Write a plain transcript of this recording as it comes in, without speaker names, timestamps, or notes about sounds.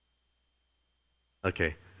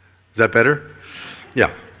Okay. Is that better?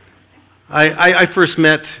 Yeah. I first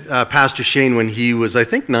met Pastor Shane when he was, I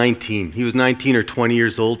think, 19. He was 19 or 20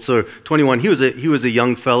 years old, so 21. He was a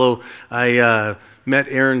young fellow. I met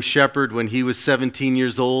Aaron Shepard when he was 17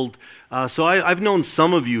 years old. So I've known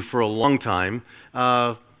some of you for a long time.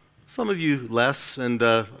 Some of you less, and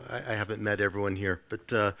I haven't met everyone here.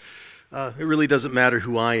 But it really doesn't matter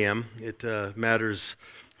who I am. It matters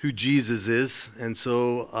who Jesus is. And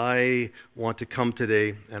so I want to come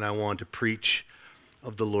today and I want to preach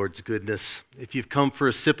of the Lord's goodness. If you've come for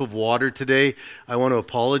a sip of water today, I want to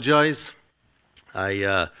apologize.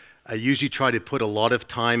 I usually try to put a lot of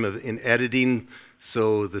time in editing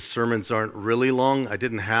so the sermons aren't really long. I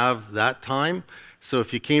didn't have that time. So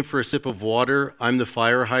if you came for a sip of water, I'm the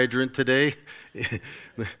fire hydrant today.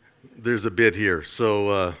 There's a bit here.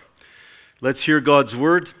 So let's hear God's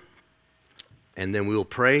word, and then we'll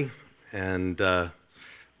pray, and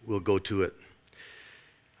we'll go to it.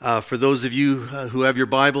 For those of you who have your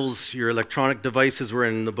Bibles, your electronic devices, we're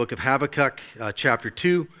in the book of Habakkuk, chapter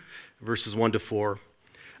 2, verses 1 to 4.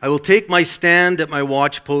 I will take my stand at my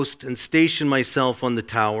watchpost and station myself on the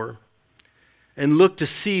tower and look to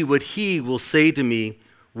see what he will say to me,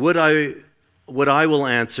 what I will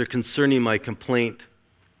answer concerning my complaint.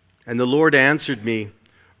 And the Lord answered me,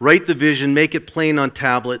 write the vision, make it plain on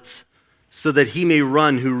tablets, so that he may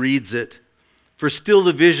run who reads it. For still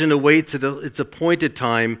the vision awaits at its appointed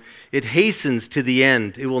time. It hastens to the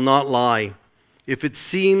end. It will not lie. If it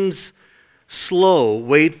seems slow,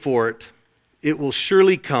 wait for it. It will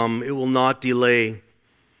surely come. It will not delay.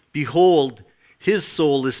 Behold, his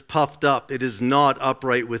soul is puffed up. It is not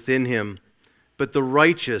upright within him. But the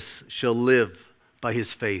righteous shall live by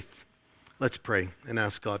his faith. Let's pray and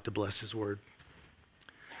ask God to bless his word.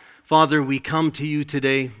 Father, we come to you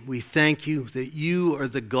today. We thank you that you are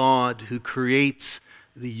the God who creates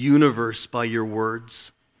the universe by your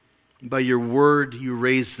words. By your word, you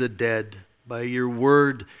raise the dead. By your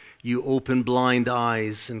word, you open blind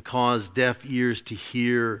eyes and cause deaf ears to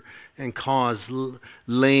hear and cause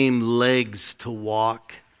lame legs to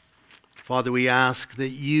walk. Father, we ask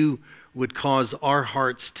that you would cause our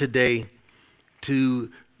hearts today to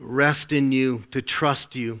rest in you, to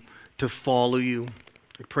trust you, to follow you.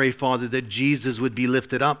 I pray, Father, that Jesus would be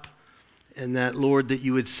lifted up and that, Lord, that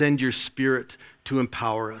you would send your Spirit to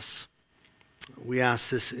empower us. We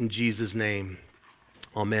ask this in Jesus' name.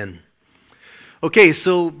 Amen. Okay,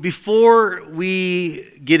 so before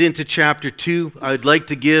we get into chapter 2, I'd like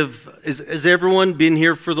to give, has everyone been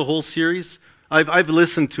here for the whole series? I've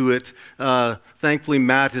listened to it. Thankfully,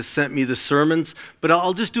 Matt has sent me the sermons, but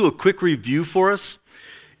I'll just do a quick review for us.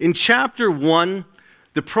 In chapter 1,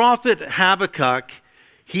 the prophet Habakkuk,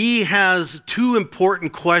 he has two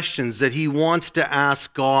important questions that he wants to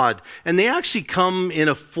ask God, and they actually come in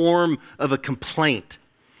a form of a complaint.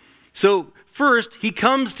 So first, he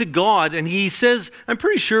comes to God and he says, I'm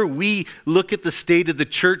pretty sure we look at the state of the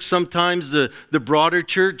church sometimes, the broader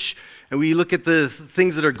church, and we look at the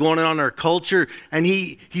things that are going on in our culture, and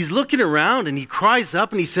he's looking around and he cries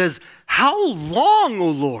up and he says, how long, O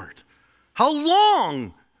Lord? How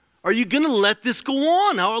long are you going to let this go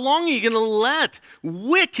on? How long are you going to let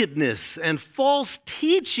wickedness and false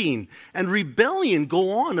teaching and rebellion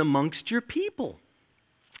go on amongst your people?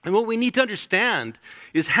 And what we need to understand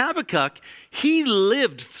is Habakkuk, he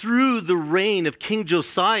lived through the reign of King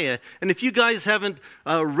Josiah. And if you guys haven't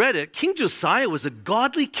read it, King Josiah was a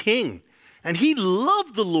godly king. And he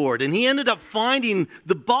loved the Lord. And he ended up finding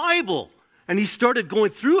the Bible. And he started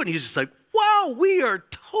going through it. And he was just like, wow, we are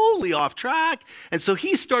totally off track. And so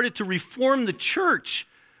he started to reform the church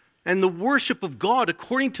and the worship of God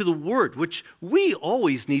according to the word, which we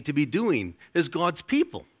always need to be doing as God's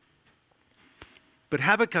people. But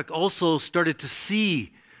Habakkuk also started to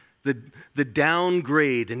see the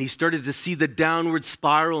downgrade, and he started to see the downward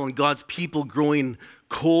spiral and God's people growing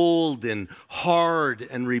cold and hard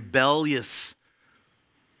and rebellious.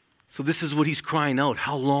 So this is what he's crying out,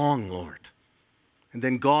 how long, Lord? And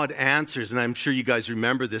then God answers, and I'm sure you guys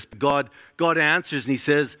remember this, but God answers and he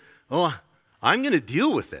says, oh, I'm going to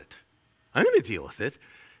deal with it. I'm going to deal with it.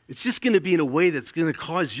 It's just going to be in a way that's going to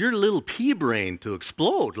cause your little pea brain to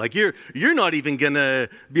explode. Like you're not even going to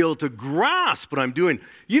be able to grasp what I'm doing.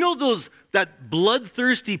 You know that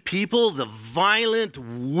bloodthirsty people, the violent,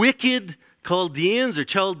 wicked Chaldeans or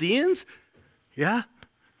Chaldeans? Yeah?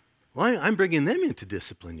 Well, I'm bringing them in to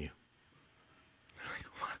discipline you.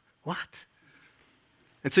 What?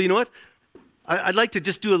 And so you know what? I'd like to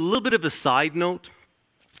just do a little bit of a side note.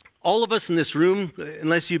 All of us in this room,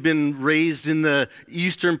 unless you've been raised in the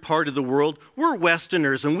eastern part of the world, we're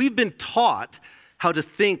Westerners, and we've been taught how to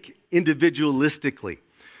think individualistically.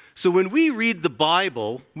 So when we read the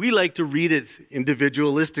Bible, we like to read it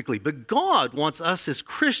individualistically. But God wants us as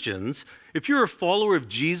Christians, if you're a follower of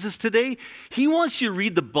Jesus today, he wants you to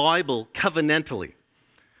read the Bible covenantally.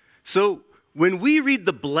 So when we read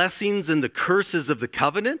the blessings and the curses of the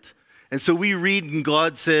covenant, and so we read and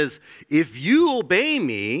God says, if you obey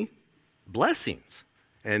me, blessings.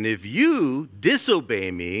 And if you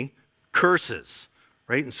disobey me, curses.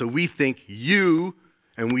 Right? And so we think you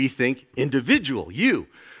and we think individual, you.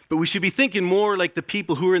 But we should be thinking more like the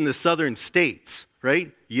people who are in the southern states,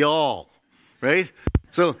 right? Y'all, right?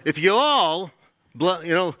 So if y'all,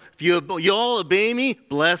 if you all obey me,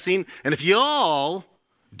 blessing. And if y'all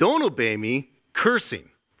don't obey me, cursing,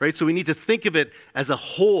 right? So we need to think of it as a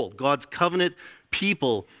whole, God's covenant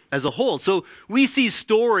people as a whole. So we see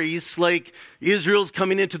stories like Israel's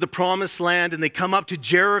coming into the promised land and they come up to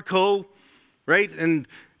Jericho, right? And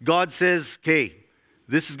God says, okay,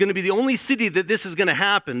 this is going to be the only city that this is going to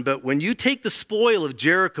happen, but when you take the spoil of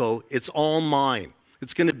Jericho, it's all mine.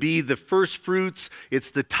 It's going to be the first fruits,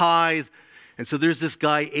 it's the tithe. And so there's this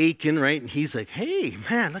guy, Achan, right? And he's like, hey,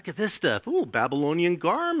 man, look at this stuff. Oh, Babylonian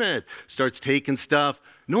garment. Starts taking stuff.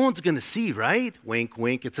 No one's going to see, right? Wink,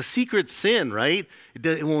 wink. It's a secret sin, right?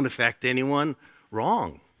 It won't affect anyone.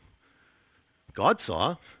 Wrong. God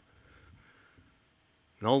saw.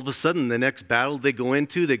 And all of a sudden, the next battle they go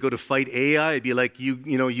into, they go to fight Ai. It'd be like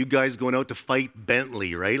you guys going out to fight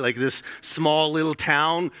Bentley, right? Like this small little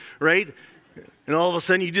town, right? And all of a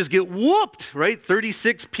sudden, you just get whooped, right?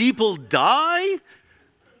 36 people die?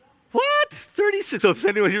 What? 36? Oh, if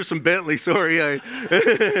anyone here's from Bentley, sorry.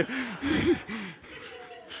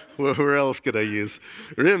 Where else could I use?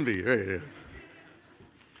 Rimby, right? Yeah.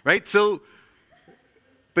 Right? So,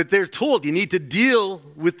 but they're told you need to deal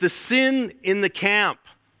with the sin in the camp.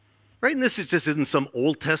 Right? And this just isn't some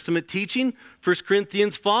Old Testament teaching. 1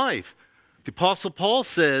 Corinthians 5. The Apostle Paul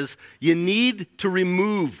says you need to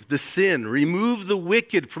remove the sin, remove the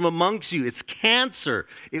wicked from amongst you. It's cancer.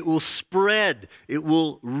 It will spread. It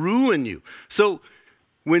will ruin you. So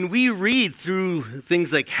when we read through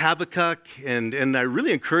things like Habakkuk, and I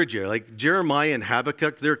really encourage you, like Jeremiah and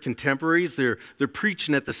Habakkuk, they're contemporaries. They're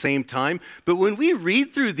preaching at the same time. But when we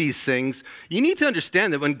read through these things, you need to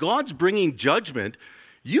understand that when God's bringing judgment,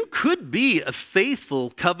 you could be a faithful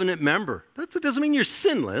covenant member. That doesn't mean you're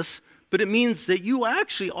sinless, but it means that you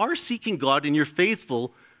actually are seeking God and you're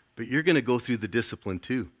faithful, but you're going to go through the discipline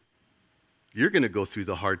too. You're going to go through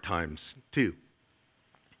the hard times too.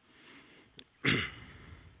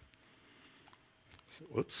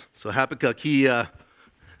 So Habakkuk, he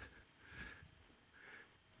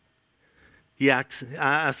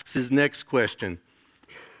asks his next question.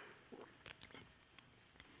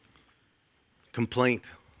 Complaint.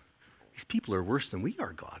 These people are worse than we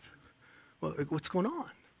are, God. Well, what's going on?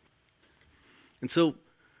 And so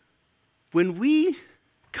when we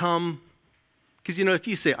come, because if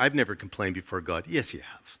you say, I've never complained before God, yes, you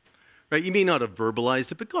have. Right? You may not have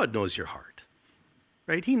verbalized it, but God knows your heart.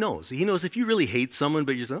 Right? He knows. He knows if you really hate someone,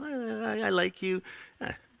 but you're saying, I like you,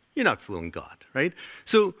 you're not fooling God. Right?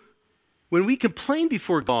 So when we complain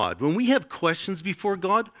before God, when we have questions before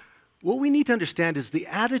God, what we need to understand is the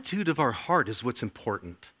attitude of our heart is what's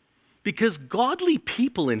important. Because godly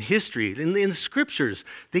people in history, in the scriptures,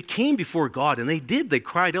 they came before God and they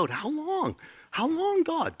cried out, how long? How long,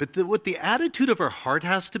 God? But what the attitude of our heart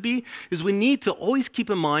has to be is we need to always keep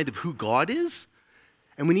in mind of who God is,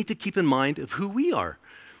 and we need to keep in mind of who we are.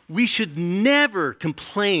 We should never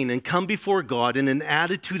complain and come before God in an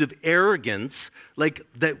attitude of arrogance, like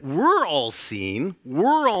that we're all seeing,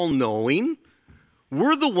 we're all knowing.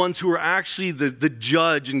 We're the ones who are actually the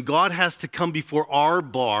judge, and God has to come before our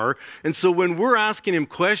bar. And so when we're asking him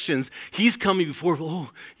questions, he's coming before,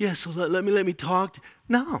 so let me talk.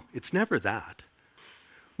 No, it's never that.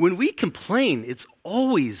 When we complain, it's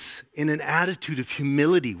always in an attitude of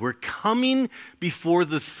humility. We're coming before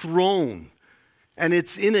the throne, and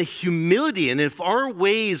it's in a humility. And if our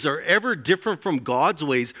ways are ever different from God's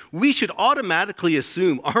ways, we should automatically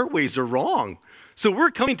assume our ways are wrong. So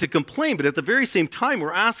we're coming to complain, but at the very same time,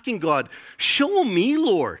 we're asking God, show me,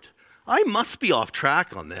 Lord. I must be off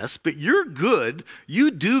track on this, but you're good.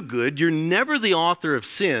 You do good. You're never the author of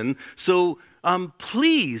sin. So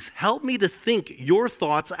please help me to think your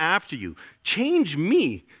thoughts after you. Change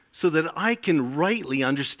me so that I can rightly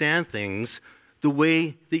understand things the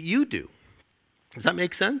way that you do. Does that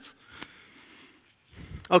make sense?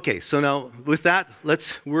 Okay, so now with that,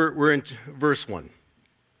 we're in verse 1.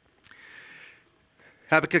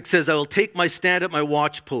 Habakkuk says, I will take my stand at my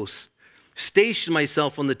watchpost, station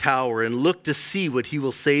myself on the tower, and look to see what he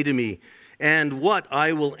will say to me, and what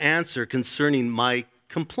I will answer concerning my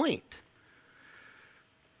complaint.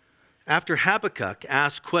 after Habakkuk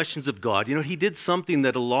asked questions of God, he did something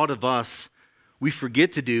that a lot of us, we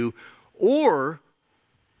forget to do, or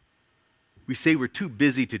we say we're too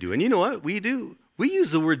busy to do. And you know what we do? We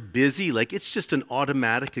use the word busy like it's just an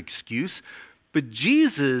automatic excuse. But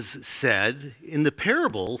Jesus said in the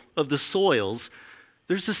parable of the soils,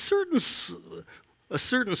 there's a certain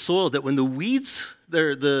soil that when the weeds,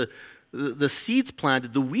 the seeds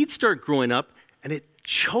planted, the weeds start growing up and it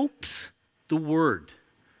chokes the word.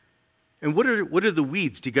 And what are the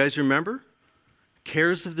weeds? Do you guys remember?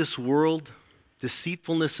 Cares of this world,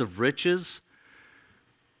 deceitfulness of riches.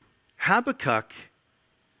 Habakkuk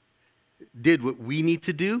did what we need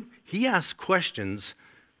to do. He asked questions,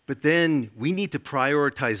 but then we need to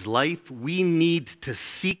prioritize life. We need to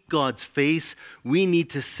seek God's face. We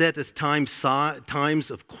need to set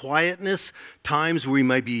times of quietness, times where we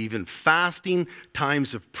might be even fasting,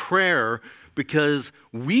 times of prayer, because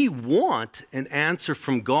we want an answer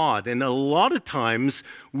from God. And a lot of times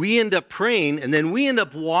we end up praying and then we end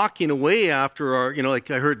up walking away after our,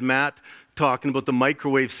 like I heard Matt talking about the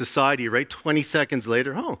microwave society, right? 20 seconds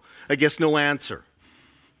later, I guess no answer.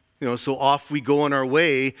 So off we go on our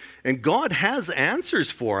way, and God has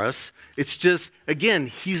answers for us. It's just, again,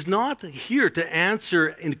 He's not here to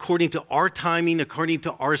answer according to our timing, according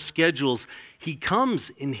to our schedules. He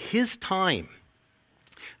comes in His time.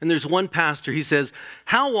 And there's one pastor, he says,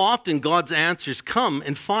 how often God's answers come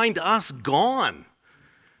and find us gone?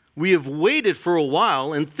 We have waited for a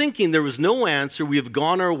while and thinking there was no answer, we have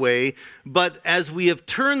gone our way. But as we have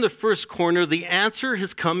turned the first corner, the answer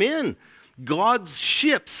has come in. God's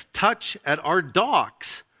ships touch at our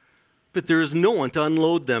docks, but there is no one to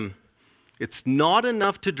unload them. It's not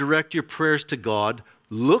enough to direct your prayers to God.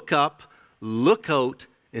 Look up, look out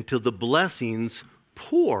until the blessings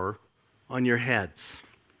pour on your heads.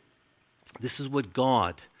 This is what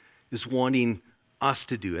God is wanting us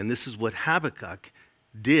to do, and this is what Habakkuk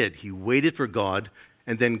did. He waited for God,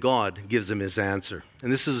 and then God gives him his answer.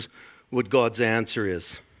 And this is what God's answer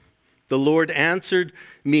is. The Lord answered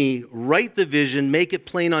me, write the vision, make it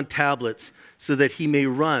plain on tablets, so that he may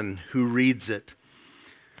run who reads it.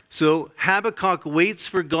 So Habakkuk waits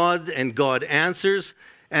for God, and God answers.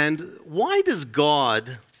 And why does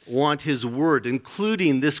God want his word,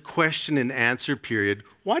 including this question and answer period,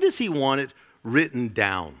 why does he want it written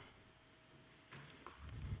down?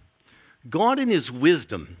 God in his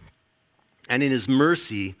wisdom and in his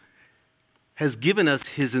mercy has given us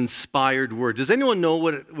his inspired word. Does anyone know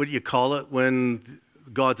what you call it when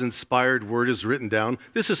God's inspired word is written down?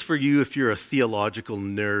 This is for you if you're a theological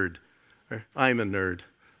nerd. I'm a nerd.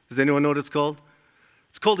 Does anyone know what it's called?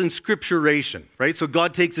 It's called inscripturation, right? So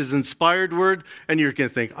God takes his inspired word, and you're going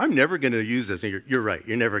to think, I'm never going to use this. And you're right,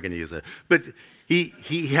 you're never going to use it. But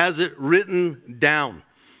he has it written down,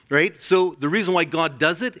 right? So the reason why God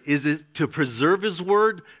does it is to preserve his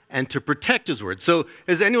word and to protect his word. So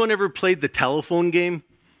has anyone ever played the telephone game?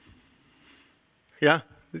 Yeah?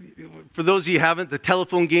 For those of you who haven't, the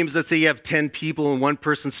telephone games, let's say you have 10 people and one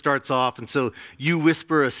person starts off, and so you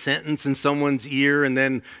whisper a sentence in someone's ear, and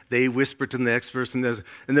then they whisper to the next person, and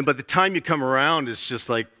then by the time you come around, it's just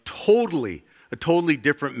like a totally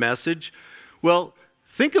different message. Well,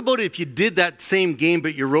 think about it if you did that same game,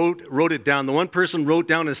 but you wrote it down. The one person wrote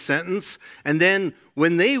down a sentence, and then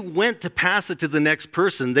when they went to pass it to the next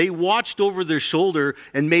person, they watched over their shoulder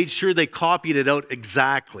and made sure they copied it out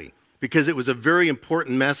exactly, because it was a very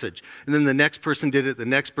important message. And then the next person did it, the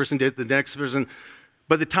next person did it, the next person.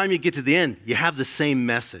 By the time you get to the end, you have the same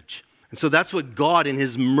message. And so that's what God in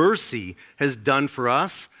his mercy has done for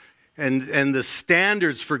us. And the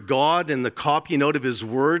standards for God and the copying out of his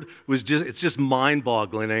word it's just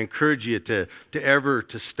mind-boggling. I encourage you to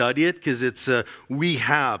study it, because we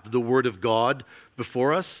have the word of God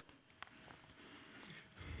before us.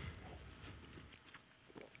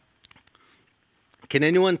 Can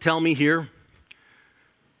anyone tell me here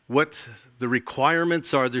what the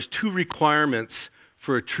requirements are? There's 2 requirements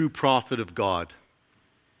for a true prophet of God.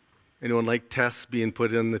 Anyone like tests being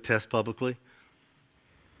put in the test publicly?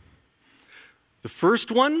 The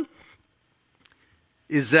first one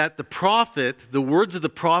is that the words of the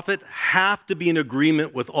prophet have to be in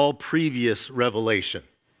agreement with all previous revelation.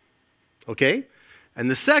 Okay? And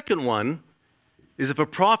the second one is if a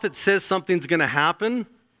prophet says something's going to happen,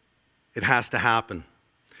 it has to happen.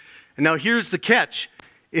 And now here's the catch.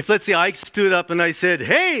 If, let's say, I stood up and I said,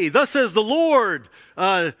 hey, thus says the Lord,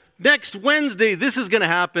 next Wednesday this is going to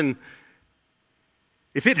happen.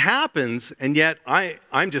 If it happens, and yet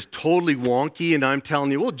I'm just totally wonky and I'm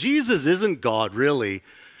telling you, well, Jesus isn't God, really,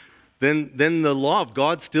 then the law of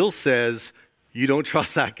God still says you don't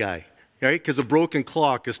trust that guy. right? Because a broken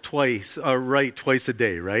clock is right twice a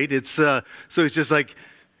day, right? It's so it's just like,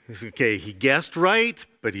 okay, he guessed right,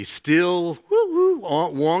 but he's still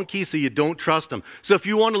wonky, so you don't trust him. So if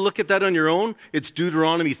you want to look at that on your own, it's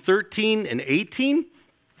Deuteronomy 13 and 18.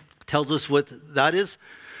 Tells us what that is.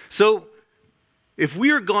 So if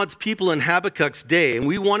we are God's people in Habakkuk's day and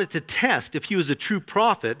we wanted to test if he was a true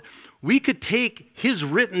prophet, we could take his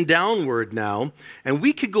written down word now and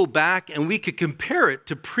we could go back and we could compare it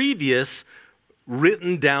to previous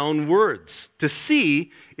written down words to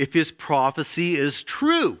see if his prophecy is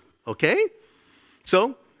true, okay?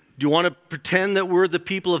 So, do you want to pretend that we're the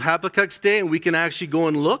people of Habakkuk's day and we can actually go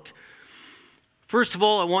and look? First of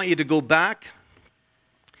all, I want you to go back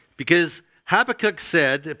because Habakkuk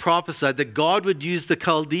prophesied that God would use the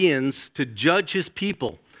Chaldeans to judge his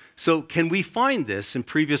people. So, can we find this in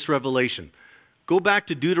previous revelation? Go back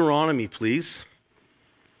to Deuteronomy, please.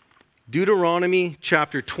 Deuteronomy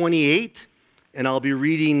chapter 28. And I'll be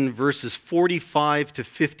reading verses 45 to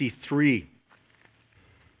 53.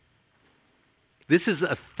 This is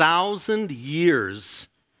 1,000 years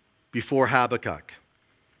before Habakkuk.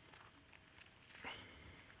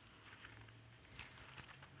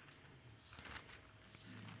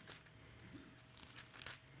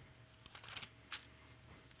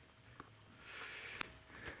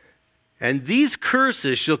 And these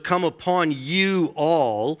curses shall come upon you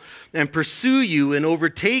all and pursue you and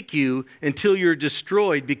overtake you until you're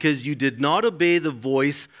destroyed because you did not obey the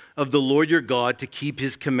voice of the Lord your God to keep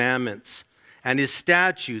his commandments and his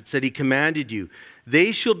statutes that he commanded you.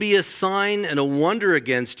 They shall be a sign and a wonder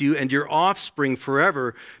against you and your offspring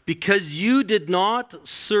forever because you did not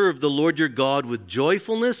serve the Lord your God with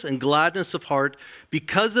joyfulness and gladness of heart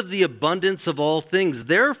because of the abundance of all things.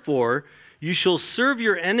 Therefore, you shall serve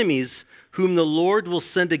your enemies whom the Lord will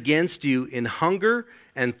send against you in hunger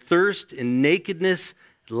and thirst, in nakedness,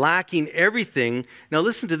 lacking everything. Now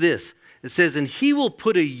listen to this. It says, and he will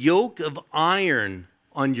put a yoke of iron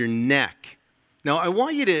on your neck. Now I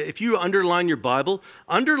want you to, if you underline your Bible,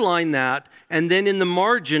 underline that, and then in the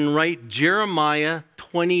margin write Jeremiah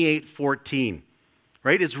 28:14.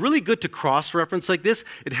 Right? It's really good to cross-reference like this.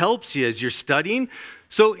 It helps you as you're studying.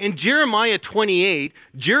 So in Jeremiah 28,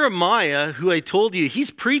 Jeremiah, who I told you, he's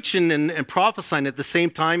preaching and prophesying at the same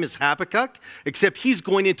time as Habakkuk, except he's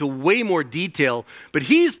going into way more detail. But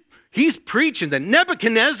he's preaching that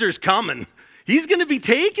Nebuchadnezzar's coming. He's going to be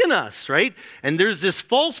taking us, right? And there's this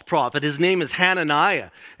false prophet. His name is Hananiah.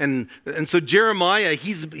 And so Jeremiah,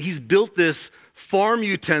 he's built this farm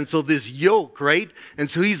utensil, this yoke, right? And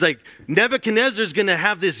so he's like, Nebuchadnezzar's going to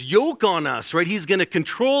have this yoke on us, right? He's going to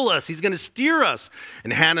control us. He's going to steer us.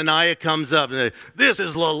 And Hananiah comes up and this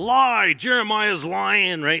is a lie. Jeremiah's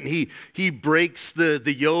lying, right? And he breaks the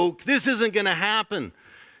yoke. This isn't going to happen.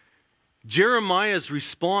 Jeremiah's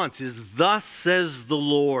response is, thus says the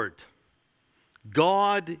Lord.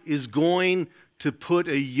 God is going to put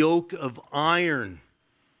a yoke of iron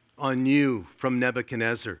on you from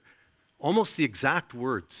Nebuchadnezzar. Almost the exact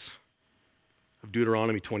words of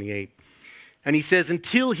Deuteronomy 28. And he says,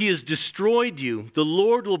 until he has destroyed you, the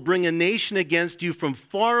Lord will bring a nation against you from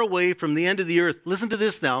far away from the end of the earth. Listen to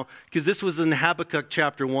this now, because this was in Habakkuk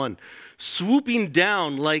chapter 1. Swooping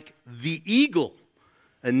down like the eagle,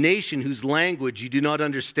 a nation whose language you do not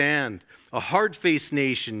understand, a hard-faced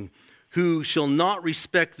nation who shall not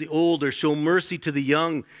respect the old or show mercy to the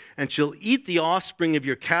young, and shall eat the offspring of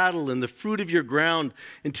your cattle and the fruit of your ground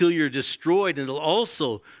until you're destroyed, and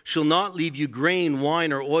also shall not leave you grain,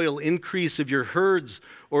 wine, or oil, increase of your herds,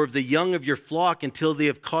 or of the young of your flock until they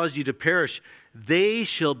have caused you to perish. They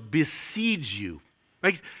shall besiege you.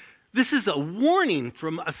 Right? This is a warning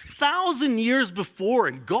from 1,000 years before,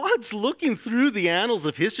 and God's looking through the annals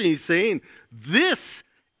of history, and he's saying, this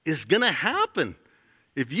is going to happen.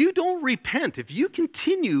 If you don't repent, if you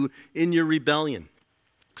continue in your rebellion.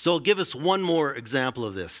 So I'll give us one more example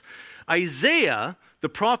of this. Isaiah, the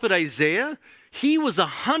prophet Isaiah, he was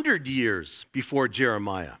 100 years before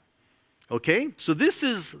Jeremiah. Okay? So this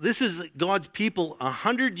is God's people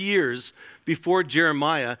 100 years before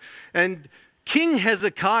Jeremiah. And King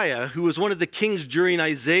Hezekiah, who was one of the kings during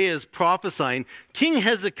Isaiah's prophesying, King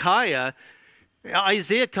Hezekiah,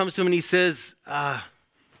 Isaiah comes to him and he says,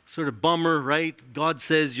 sort of bummer, right? God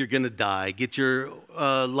says you're going to die. Get your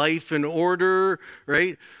life in order,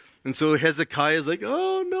 right? And so Hezekiah's like,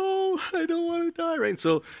 oh no, I don't want to die, right? And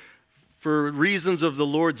so for reasons of the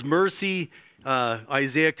Lord's mercy,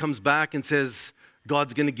 Isaiah comes back and says,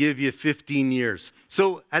 God's going to give you 15 years.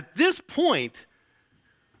 So at this point,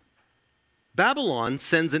 Babylon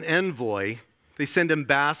sends an envoy. they send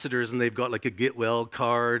ambassadors, and they've got like a get well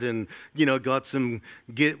card, and got some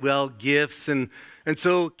get well gifts, and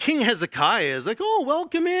so King Hezekiah is like, oh,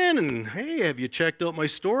 welcome in, and hey, have you checked out my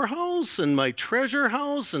storehouse and my treasure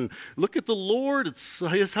house? And look at the Lord,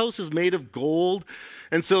 his house is made of gold.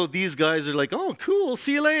 And so these guys are like, oh, cool,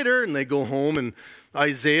 see you later, and they go home, and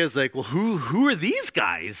Isaiah's like, well, who are these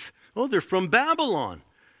guys? Oh, they're from Babylon.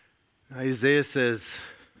 Isaiah says,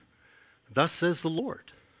 thus says the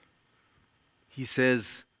Lord. He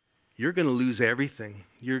says, you're going to lose everything.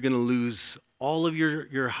 You're going to lose all of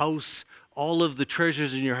your house, all of the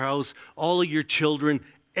treasures in your house, all of your children.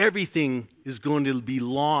 Everything is going to be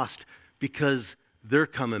lost because they're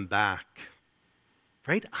coming back.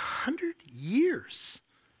 Right? 100 years.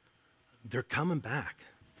 They're coming back.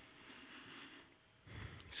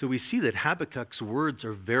 So we see that Habakkuk's words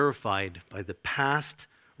are verified by the past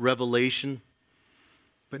revelation.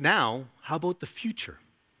 But now, how about the future?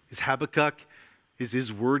 Is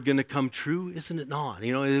his word going to come true? Isn't it not?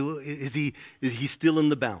 Is he still in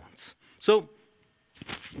the balance? So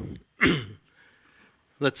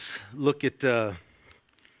let's look at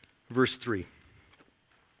verse 3.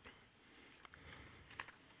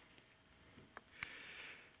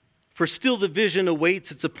 For still the vision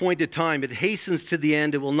awaits its appointed time. It hastens to the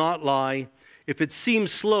end. It will not lie. If it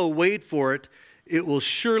seems slow, wait for it. It will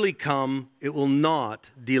surely come. It will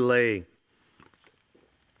not delay.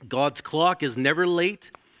 God's clock is never late.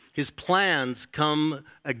 His plans come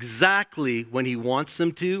exactly when he wants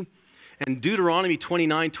them to. And Deuteronomy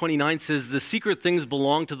 29:29 says, the secret things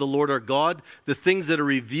belong to the Lord our God. The things that are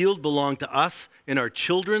revealed belong to us and our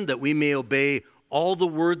children, that we may obey all the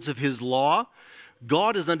words of his law.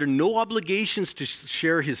 God is under no obligations to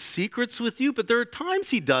share his secrets with you, but there are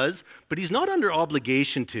times he does, but he's not under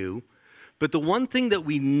obligation to. But the one thing that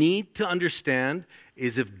we need to understand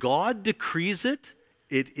is if God decrees it,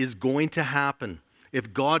 it is going to happen.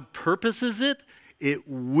 If God purposes it, it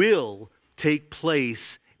will take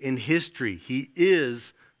place in history. He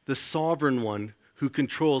is the sovereign one who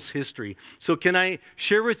controls history. So can I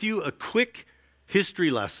share with you a quick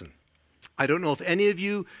history lesson? I don't know if any of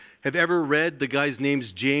you have ever read, the guy's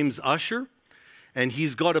name's James Ussher, and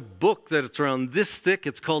he's got a book that's around this thick.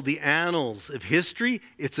 It's called The Annals of History.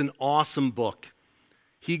 It's an awesome book.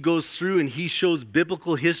 He goes through and he shows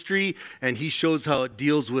biblical history, and he shows how it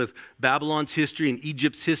deals with Babylon's history and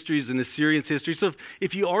Egypt's histories and Assyrian's history. So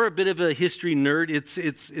if you are a bit of a history nerd,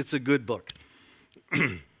 it's a good book.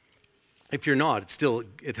 If you're not,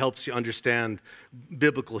 it helps you understand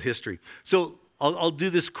biblical history. So I'll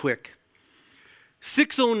do this quick.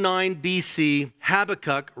 609 BC,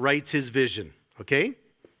 Habakkuk writes his vision, okay?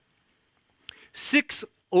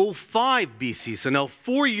 605 BC, so now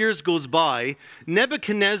 4 years goes by,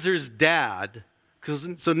 Nebuchadnezzar's dad,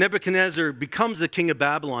 so Nebuchadnezzar becomes the king of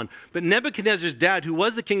Babylon, but Nebuchadnezzar's dad, who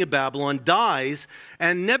was the king of Babylon, dies,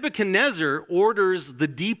 and Nebuchadnezzar orders the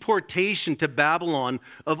deportation to Babylon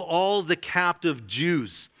of all the captive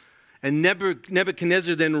Jews. And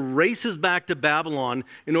Nebuchadnezzar then races back to Babylon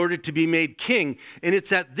in order to be made king. And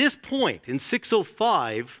it's at this point, in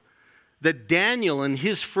 605, that Daniel and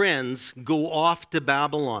his friends go off to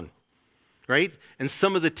Babylon, right? And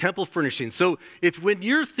some of the temple furnishings. So when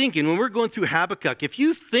we're going through Habakkuk, if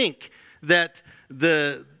you think that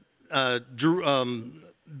the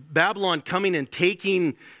Babylon coming and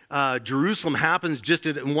taking Jerusalem happens just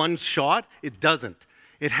in one shot, it doesn't.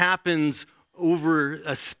 It happens over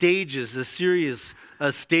a series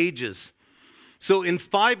of stages. So in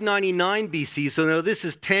 599 BC, so now this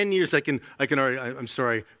is 10 years. I can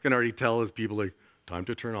already tell as people like, time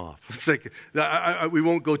to turn off. It's like, we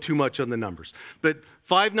won't go too much on the numbers. But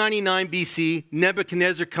 599 BC,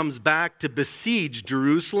 Nebuchadnezzar comes back to besiege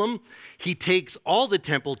Jerusalem. He takes all the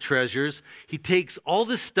temple treasures. He takes all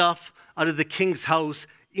the stuff out of the king's house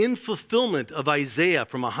in fulfillment of Isaiah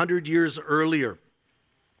from 100 years earlier.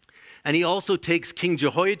 And he also takes King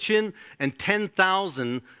Jehoiachin and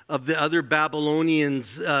 10,000 of the other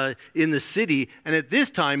Babylonians in the city. And at this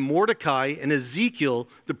time, Mordecai and Ezekiel,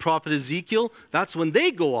 the prophet Ezekiel, that's when they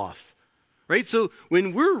go off. Right? So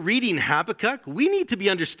when we're reading Habakkuk, we need to be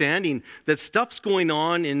understanding that stuff's going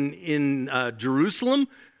on in Jerusalem,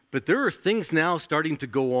 but there are things now starting to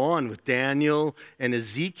go on with Daniel and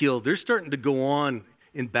Ezekiel. They're starting to go on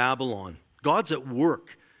in Babylon. God's at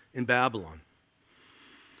work in Babylon.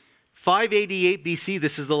 588 BC,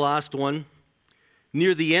 this is the last one.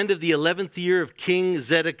 Near the end of the 11th year of King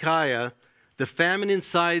Zedekiah, the famine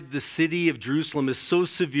inside the city of Jerusalem is so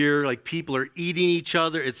severe, like people are eating each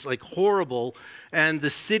other. It's like horrible. And the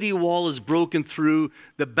city wall is broken through.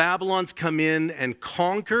 The Babylons come in and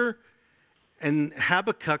conquer. And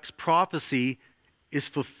Habakkuk's prophecy is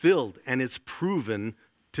fulfilled and it's proven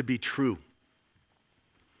to be true.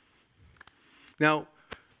 Now,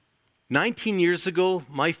 19 years ago,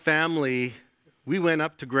 my family, we went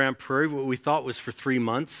up to Grand Prairie, what we thought was for 3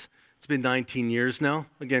 months. It's been 19 years now.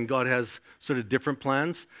 Again, God has sort of different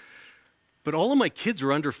plans. But all of my kids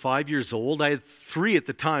are under 5 years old. I had 3 at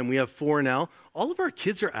the time. We have 4 now. All of our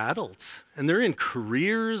kids are adults, and they're in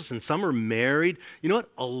careers, and some are married. You know what?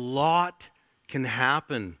 A lot can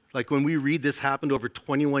happen. Like when we read this happened over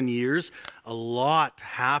 21 years, a lot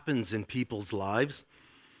happens in people's lives.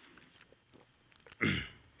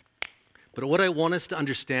 But what I want us to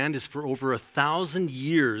understand is for over 1,000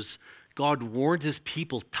 years, God warned his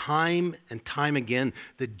people time and time again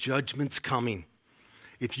that judgment's coming.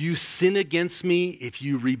 If you sin against me, if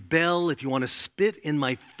you rebel, if you want to spit in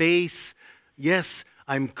my face, yes,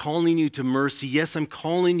 I'm calling you to mercy. Yes, I'm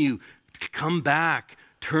calling you to come back,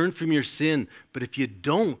 turn from your sin. But if you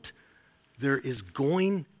don't, there is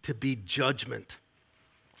going to be judgment.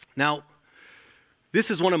 Now,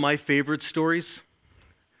 this is one of my favorite stories.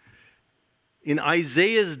 In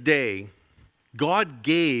Isaiah's day, God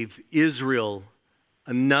gave Israel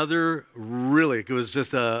another, it was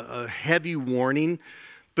just a heavy warning.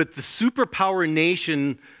 But the superpower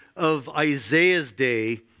nation of Isaiah's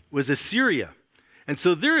day was Assyria. And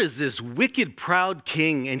so there is this wicked, proud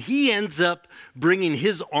king, and he ends up bringing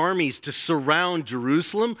his armies to surround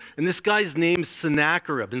Jerusalem. And this guy's name's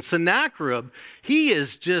Sennacherib. And Sennacherib, he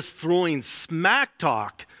is just throwing smack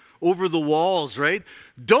talk over the walls, right?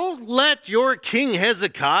 Don't let your king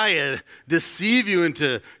Hezekiah deceive you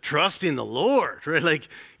into trusting the Lord, right? Like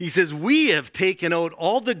he says, we have taken out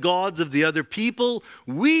all the gods of the other people.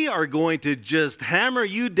 We are going to just hammer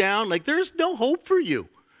you down. Like there's no hope for you.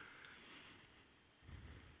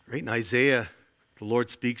 Right? In Isaiah, the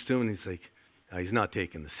Lord speaks to him and he's like, he's not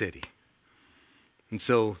taking the city. And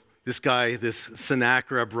so this guy, this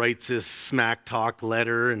Sennacherib, writes this smack talk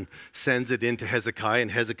letter and sends it into Hezekiah,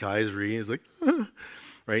 and Hezekiah is reading. He's like,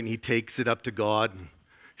 right? And he takes it up to God, and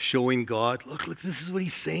showing God, look, this is what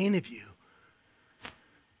he's saying of you.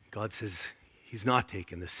 God says, he's not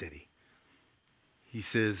taking the city. He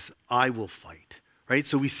says, I will fight, right?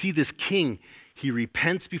 So we see this king, he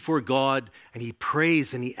repents before God, and he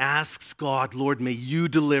prays, and he asks God, Lord, may you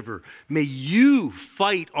deliver. May you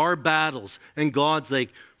fight our battles. And God's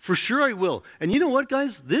like, for sure I will. And you know what,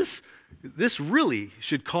 guys? This really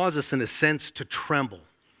should cause us, in a sense, to tremble,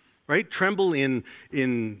 right? Tremble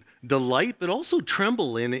in delight, but also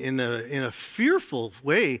tremble in a fearful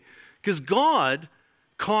way, because God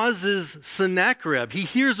causes Sennacherib. He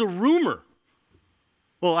hears a rumor.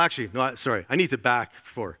 Well, actually, no, sorry. I need to back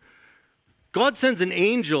for. God sends an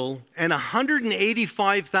angel, and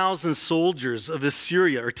 185,000 soldiers of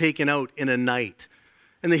Assyria are taken out in a night.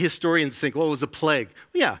 And the historians think, well, it was a plague.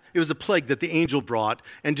 Yeah, it was a plague that the angel brought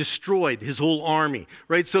and destroyed his whole army,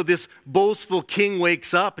 right? So this boastful king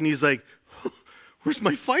wakes up and he's like, where's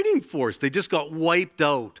my fighting force? They just got wiped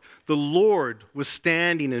out. The Lord was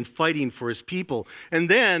standing and fighting for his people. And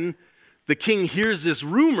then the king hears this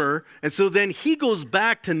rumor, and so then he goes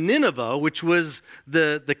back to Nineveh, which was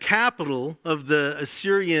the capital of the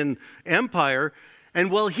Assyrian Empire.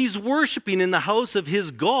 And while he's worshiping in the house of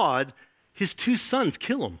his God, his 2 sons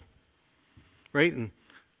kill him, right? And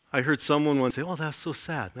I heard someone once say, oh, that's so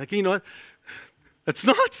sad. Like, you know what? That's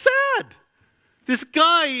not sad. This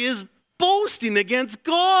guy is boasting against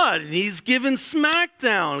God, and he's giving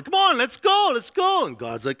smackdown. Come on, let's go. And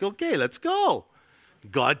God's like, okay, let's go.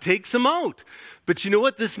 God takes him out. But you know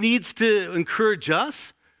what this needs to encourage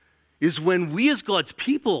us? Is when we as God's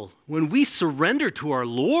people, when we surrender to our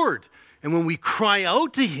Lord, and when we cry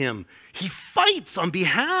out to him, he fights on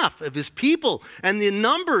behalf of his people. And the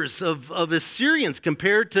numbers of Assyrians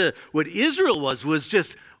compared to what Israel was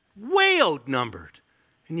just way outnumbered.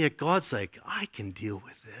 And yet God's like, I can deal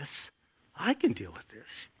with this. I can deal with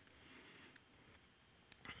this.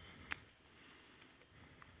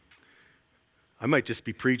 I might just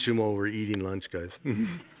be preaching while we're eating lunch, guys.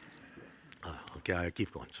 Okay, I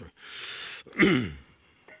keep going. Sorry.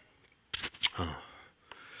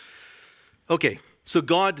 Okay, so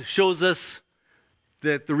God shows us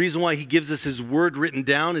that the reason why he gives us his word written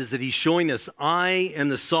down is that he's showing us, I am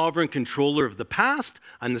the sovereign controller of the past,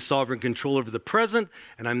 I'm the sovereign controller of the present,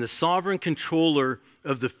 and I'm the sovereign controller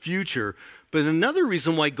of the future. But another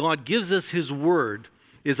reason why God gives us his word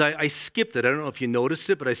is I skipped it. I don't know if you noticed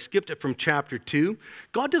it, but I skipped it from chapter 2.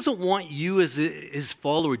 God doesn't want you as his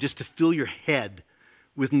follower just to fill your head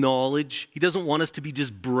with knowledge. He doesn't want us to be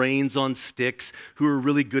just brains on sticks who are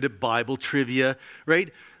really good at Bible trivia,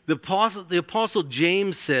 right? The Apostle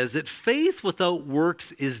James says that faith without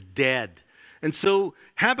works is dead. And so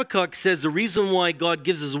Habakkuk says the reason why God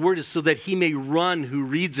gives his word is so that he may run who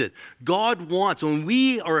reads it. God wants, when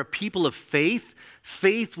we are a people of faith,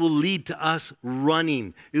 faith will lead to us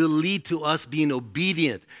running. It will lead to us being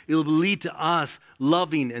obedient. It will lead to us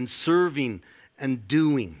loving and serving and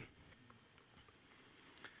doing.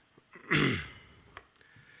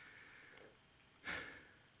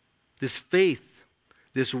 This faith,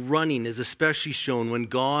 this running is especially shown when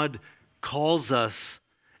God calls us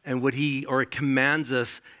and commands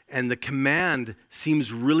us, and the command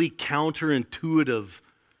seems really counterintuitive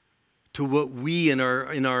to what we in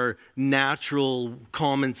our natural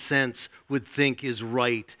common sense would think is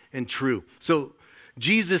right and true. So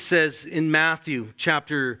Jesus says in Matthew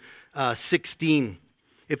chapter 16,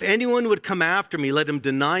 if anyone would come after me, let him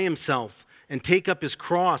deny himself and take up his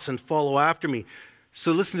cross and follow after me.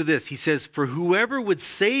 So listen to this. He says, for whoever would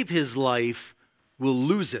save his life will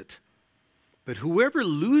lose it. But whoever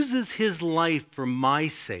loses his life for my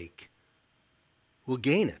sake will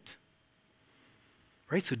gain it.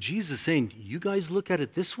 Right? So Jesus is saying, you guys look at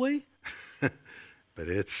it this way? But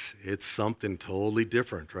it's something totally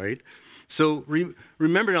different, right? So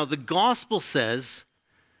remember now, the gospel says,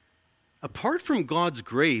 apart from God's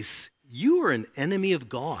grace, you are an enemy of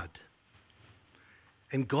God.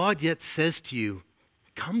 And God yet says to you,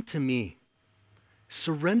 come to me,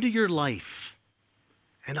 surrender your life,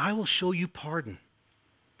 and I will show you pardon,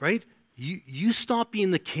 right? You stop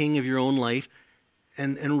being the king of your own life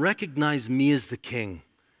and recognize me as the king,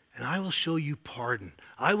 and I will show you pardon.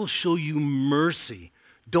 I will show you mercy.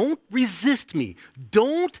 Don't resist me.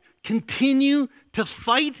 Don't continue to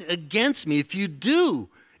fight against me. If you do,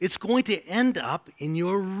 it's going to end up in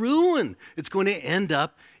your ruin. It's going to end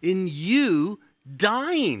up in you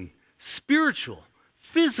dying, spiritual,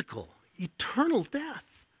 physical, eternal death.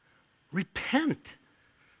 Repent.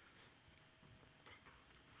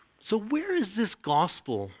 So where is this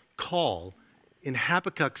gospel call in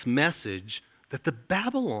Habakkuk's message that the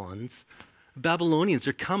Babylonians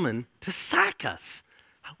are coming to sack us?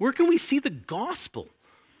 Where can we see the gospel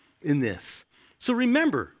in this? So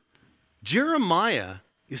remember, Jeremiah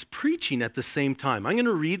is preaching at the same time. I'm going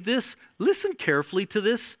to read this. Listen carefully to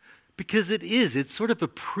this because it's sort of a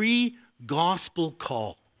pre-gospel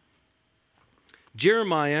call.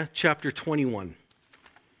 Jeremiah chapter 21.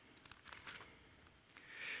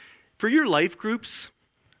 For your life groups,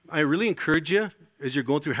 I really encourage you, as you're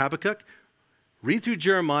going through Habakkuk, read through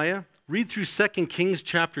Jeremiah, read through 2 Kings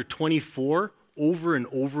chapter 24 over and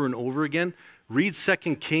over and over again. Read 2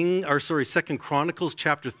 Chronicles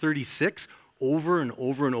chapter 36 over and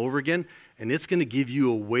over and over again, and it's going to give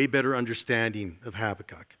you a way better understanding of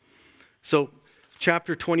Habakkuk. So,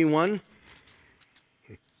 chapter 21.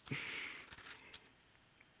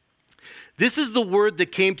 This is the word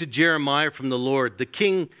that came to Jeremiah from the Lord,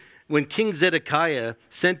 when King Zedekiah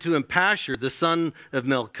sent to him Pashur, the son of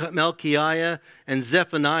Melchiah, and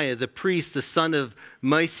Zephaniah, the priest, the son of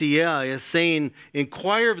Maaseiah, saying,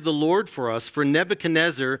 inquire of the Lord for us, for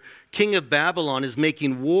Nebuchadnezzar, king of Babylon, is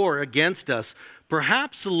making war against us.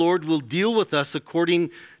 Perhaps the Lord will deal with us according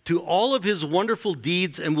to all of his wonderful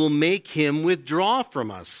deeds and will make him withdraw from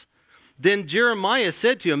us. Then Jeremiah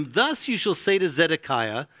said to him, thus you shall say to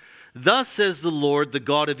Zedekiah, thus says the Lord, the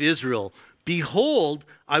God of Israel, behold,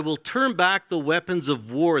 I will turn back the weapons of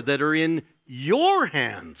war that are in your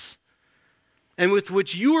hands, and with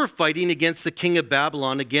which you are fighting against the king of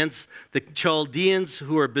Babylon, against the Chaldeans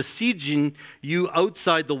who are besieging you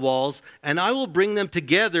outside the walls, and I will bring them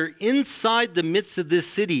together inside the midst of this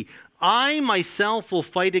city. I myself will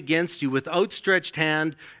fight against you with outstretched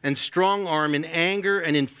hand and strong arm, in anger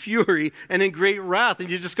and in fury and in great wrath. And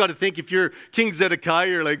you just got to think, if you're King Zedekiah,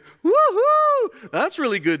 you're like, woohoo, that's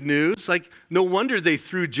really good news. Like, no wonder they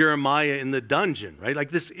threw Jeremiah in the dungeon, right? Like,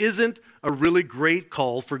 this isn't a really great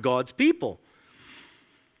call for God's people.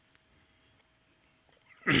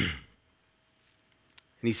 And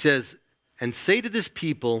he says, and say to this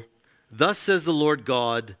people, thus says the Lord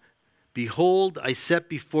God, behold, I set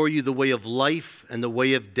before you the way of life and the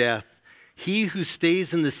way of death. He who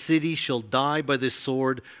stays in the city shall die by the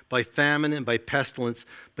sword, by famine, and by pestilence.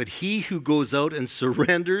 But he who goes out and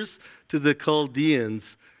surrenders to the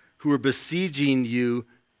Chaldeans who are besieging you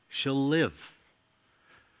shall live.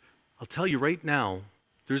 I'll tell you right now,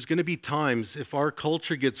 there's going to be times, if our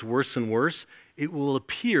culture gets worse and worse, it will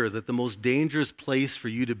appear that the most dangerous place for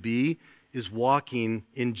you to be is walking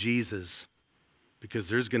in Jesus. Because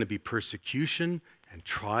there's going to be persecution and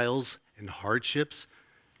trials and hardships.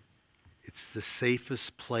 It's the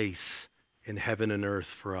safest place in heaven and earth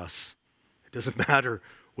for us. It doesn't matter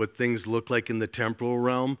what things look like in the temporal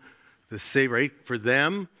realm. Right? For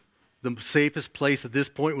them, the safest place at this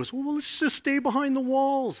point was, well, let's just stay behind the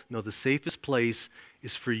walls. No, the safest place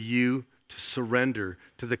is for you to surrender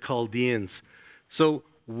to the Chaldeans. So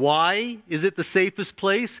why is it the safest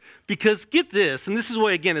place? Because get this, and this is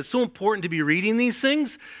why, again, it's so important to be reading these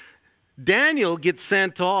things. Daniel gets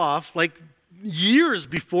sent off like years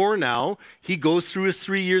before now. He goes through his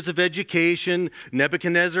 3 years of education.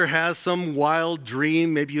 Nebuchadnezzar has some wild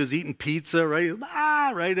dream. Maybe he was eating pizza, right?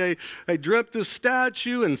 I dreamt this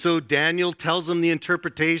statue. And so Daniel tells him the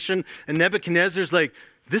interpretation. And Nebuchadnezzar's like,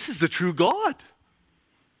 this is the true God.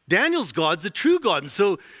 Daniel's God's a true God. And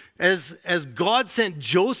so as God sent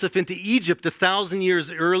Joseph into Egypt 1,000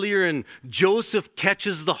 years earlier, and Joseph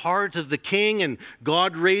catches the heart of the king, and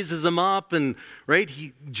God raises him up, and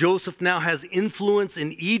Joseph now has influence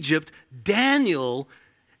in Egypt. Daniel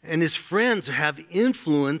and his friends have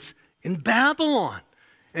influence in Babylon.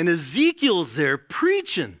 And Ezekiel's there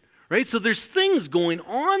preaching. Right? So there's things going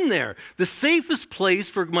on there. The safest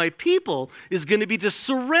place for my people is going to be to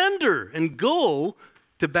surrender and go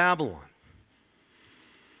to Babylon.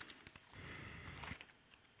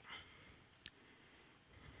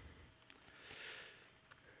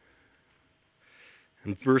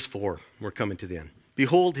 In verse 4, we're coming to the end.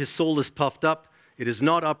 Behold, his soul is puffed up. It is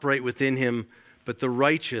not upright within him, but the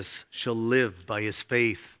righteous shall live by his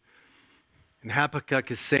faith. And Habakkuk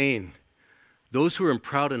is saying, those who are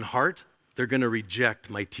proud in heart, they're going to reject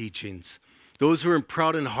my teachings. Those who are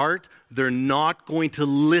proud in heart, they're not going to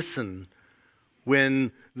listen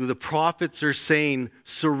when the prophets are saying,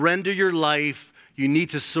 surrender your life, you need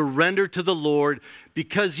to surrender to the Lord,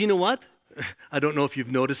 because you know what? I don't know if you've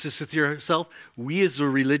noticed this with yourself. We as a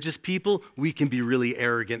religious people, we can be really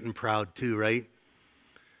arrogant and proud too, right?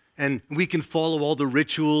 And we can follow all the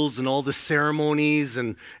rituals and all the ceremonies,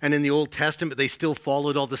 and in the Old Testament, they still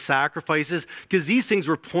followed all the sacrifices, because these things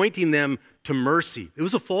were pointing them to mercy. It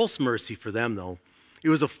was a false mercy for them, though. It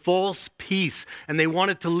was a false peace, and they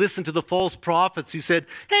wanted to listen to the false prophets who said,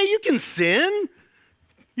 hey, you can sin.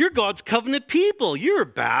 You're God's covenant people. You're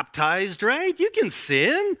baptized, right? You can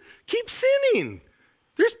sin. Keep sinning.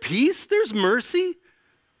 There's peace. There's mercy.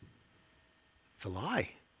 It's a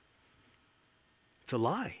lie. It's a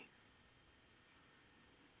lie.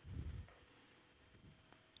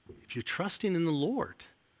 If you're trusting in the Lord,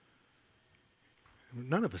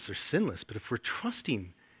 none of us are sinless, but if we're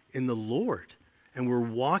trusting in the Lord and we're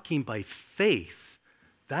walking by faith,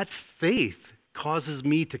 that faith causes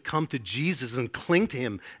me to come to Jesus and cling to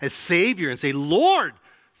him as Savior and say, Lord,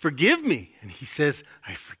 forgive me. And he says,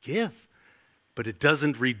 I forgive. But it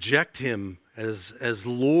doesn't reject him as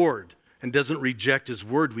Lord and doesn't reject his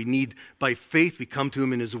word. We need, by faith, we come to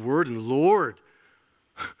him in his word, and Lord,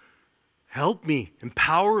 help me,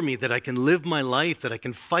 empower me that I can live my life, that I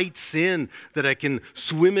can fight sin, that I can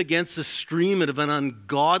swim against the stream of an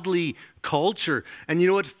ungodly culture. And you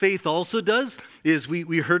know what faith also does? Is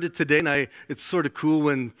we heard it today, and it's sort of cool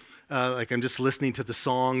when I'm just listening to the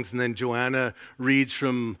songs, and then Joanna reads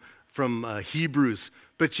from Hebrews.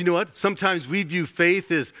 But you know what? Sometimes we view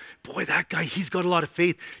faith as, boy, that guy, he's got a lot of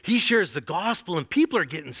faith. He shares the gospel and people are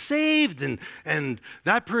getting saved. And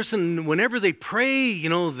that person, whenever they pray,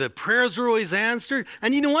 the prayers are always answered.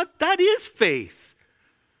 And you know what? That is faith.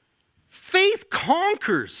 Faith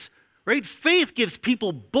conquers, right? Faith gives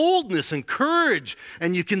people boldness and courage.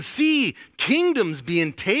 And you can see kingdoms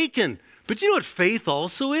being taken. But you know what faith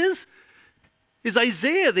also is? Is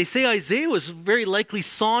Isaiah. They say Isaiah was very likely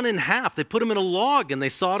sawn in half. They put him in a log and they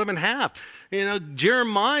sawed him in half.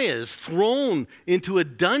 Jeremiah is thrown into a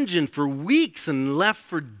dungeon for weeks and left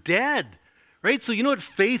for dead. Right? So you know what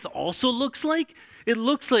faith also looks like? It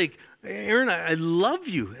looks like, Aaron, I love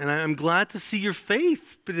you and I'm glad to see your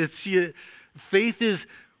faith. But faith is,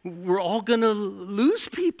 we're all going to lose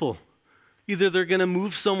people. Either they're going to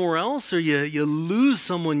move somewhere else or you lose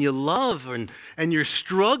someone you love and you're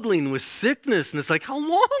struggling with sickness. And it's like, how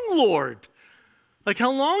long, Lord? Like,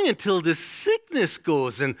 how long until this sickness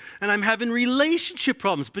goes? And I'm having relationship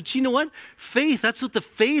problems. But you know what? Faith, that's what the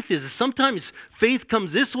faith is. Sometimes faith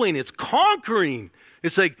comes this way and it's conquering.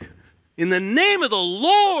 It's like, in the name of the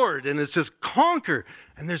Lord. And it's just conquer.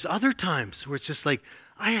 And there's other times where it's just like,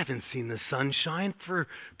 I haven't seen the sun shine for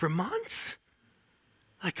months.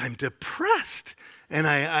 Like, I'm depressed, and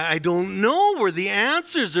I don't know where the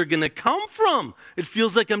answers are going to come from. It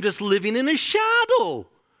feels like I'm just living in a shadow.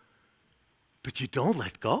 But you don't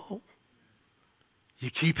let go.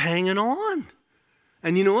 You keep hanging on.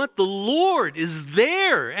 And you know what? The Lord is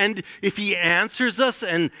there. And if he answers us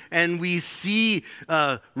and we see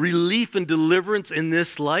relief and deliverance in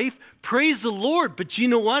this life, praise the Lord. But you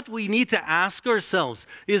know what we need to ask ourselves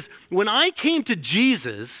is, when I came to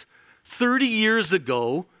Jesus 30 years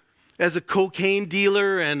ago, as a cocaine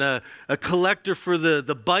dealer and a collector for the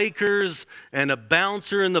bikers and a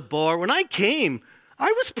bouncer in the bar. When I came,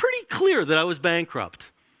 I was pretty clear that I was bankrupt.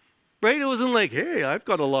 Right? It wasn't like, hey, I've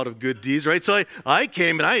got a lot of good deeds, right? So I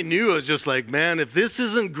came and I knew, I was just like, man, if this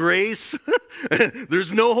isn't grace,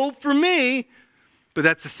 there's no hope for me. But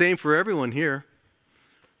that's the same for everyone here.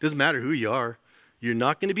 Doesn't matter who you are. You're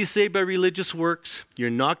not going to be saved by religious works. You're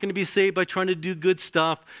not going to be saved by trying to do good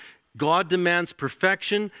stuff. God demands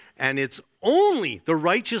perfection, and it's only the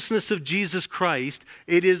righteousness of Jesus Christ.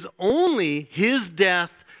 It is only his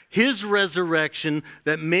death, his resurrection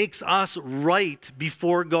that makes us right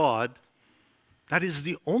before God. That is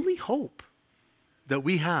the only hope that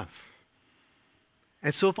we have.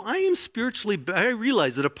 And so if I am I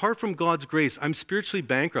realize that apart from God's grace, I'm spiritually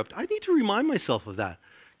bankrupt. I need to remind myself of that.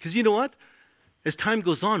 Because you know what? As time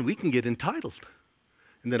goes on, we can get entitled.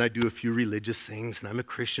 And then I do a few religious things, and I'm a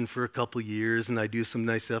Christian for a couple years, and I do some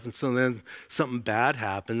nice stuff, and so then something bad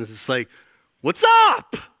happens. It's like, what's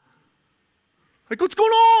up? Like, what's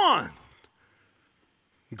going on?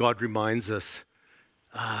 God reminds us,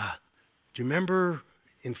 do you remember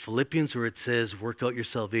in Philippians where it says, work out your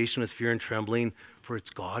salvation with fear and trembling, for it's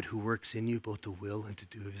God who works in you both to will and to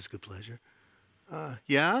do of his good pleasure?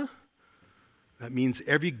 Yeah? That means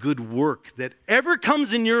every good work that ever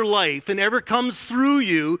comes in your life and ever comes through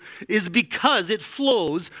you is because it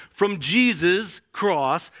flows from Jesus'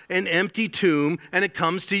 cross, an empty tomb, and it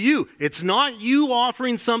comes to you. It's not you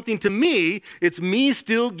offering something to me. It's me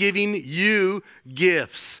still giving you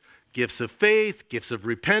gifts. Gifts of faith, gifts of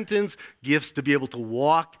repentance, gifts to be able to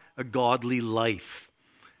walk a godly life.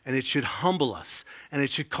 And it should humble us, and it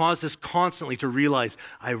should cause us constantly to realize,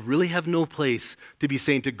 I really have no place to be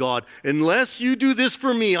saying to God, unless you do this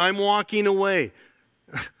for me, I'm walking away.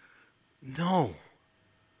 No.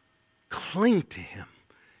 Cling to him.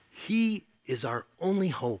 He is our only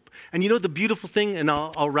hope. And you know the beautiful thing, and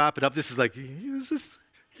I'll wrap it up. This is like,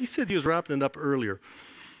 he said he was wrapping it up earlier.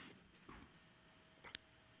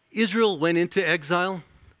 Israel went into exile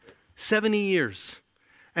 70 years.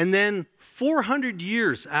 And then 400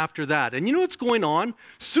 years after that. And you know what's going on?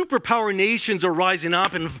 Superpower nations are rising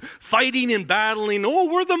up and fighting and battling. Oh,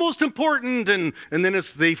 we're the most important. And then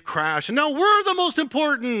they've crashed. And now we're the most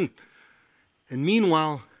important. And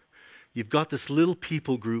meanwhile, you've got this little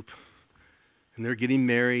people group. And they're getting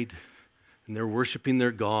married. And they're worshiping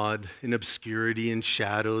their God in obscurity and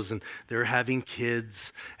shadows, and they're having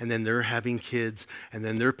kids, and then they're having kids, and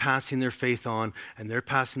then they're passing their faith on, and they're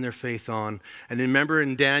passing their faith on. And remember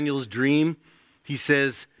in Daniel's dream, he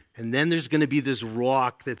says, and then there's going to be this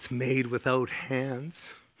rock that's made without hands.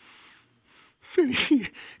 And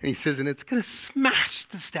he says, and it's going to smash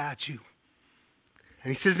the statue.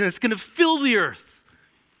 And he says, and it's going to fill the earth.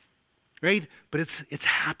 Right? But it's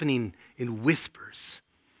happening in whispers.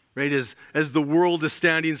 Right, as the world is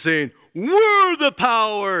standing saying, we're the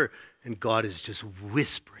power. And God is just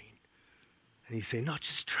whispering. And he's saying, no,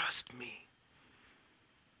 just trust me.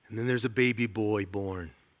 And then there's a baby boy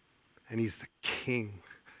born. And he's the king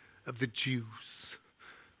of the Jews.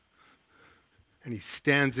 And he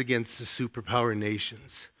stands against the superpower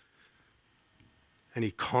nations. And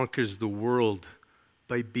he conquers the world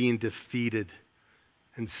by being defeated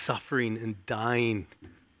and suffering and dying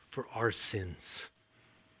for our sins.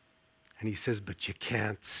 And he says, but you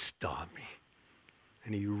can't stop me.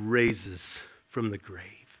 And he raises from the grave.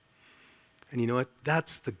 And you know what?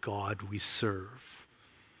 That's the God we serve.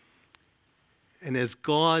 And as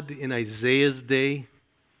God in Isaiah's day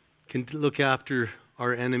can look after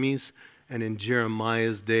our enemies, and in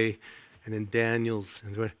Jeremiah's day, and in Daniel's,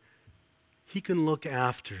 he can look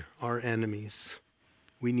after our enemies.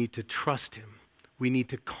 We need to trust him. We need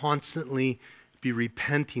to constantly be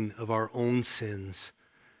repenting of our own sins.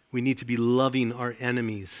 We need to be loving our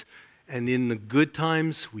enemies. And in the good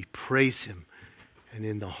times, we praise him. And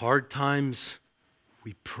in the hard times,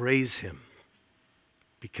 we praise him.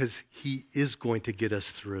 Because he is going to get us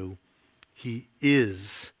through. He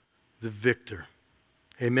is the victor.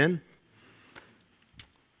 Amen?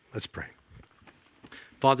 Let's pray.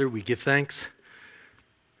 Father, we give thanks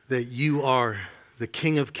that you are the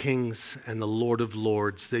King of Kings and the Lord of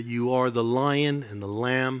Lords, that you are the Lion and the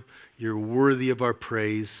Lamb. You're worthy of our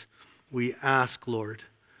praise. We ask, Lord,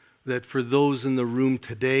 that for those in the room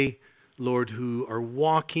today, Lord, who are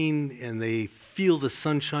walking and they feel the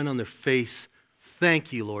sunshine on their face,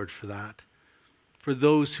 thank you, Lord, for that. For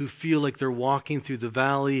those who feel like they're walking through the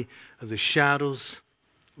valley of the shadows,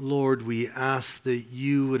 Lord, we ask that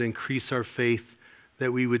you would increase our faith,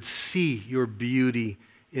 that we would see your beauty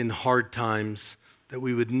in hard times, that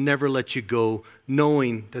we would never let you go,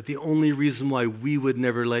 knowing that the only reason why we would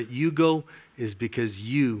never let you go is because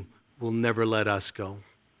you will never let us go.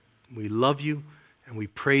 We love you and we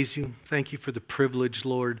praise you. Thank you for the privilege,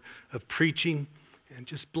 Lord, of preaching. And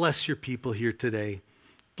just bless your people here today.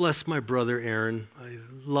 Bless my brother Aaron. I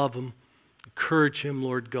love him. Encourage him,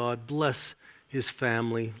 Lord God. Bless his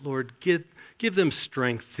family. Lord, give them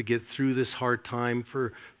strength to get through this hard time.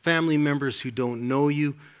 For family members who don't know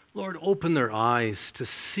you, Lord, open their eyes to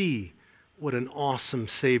see what an awesome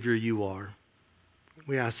Savior you are.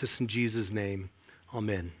 We ask this in Jesus' name.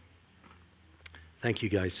 Amen. Thank you,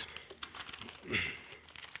 guys.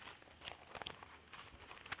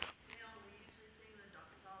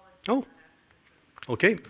 Oh, okay.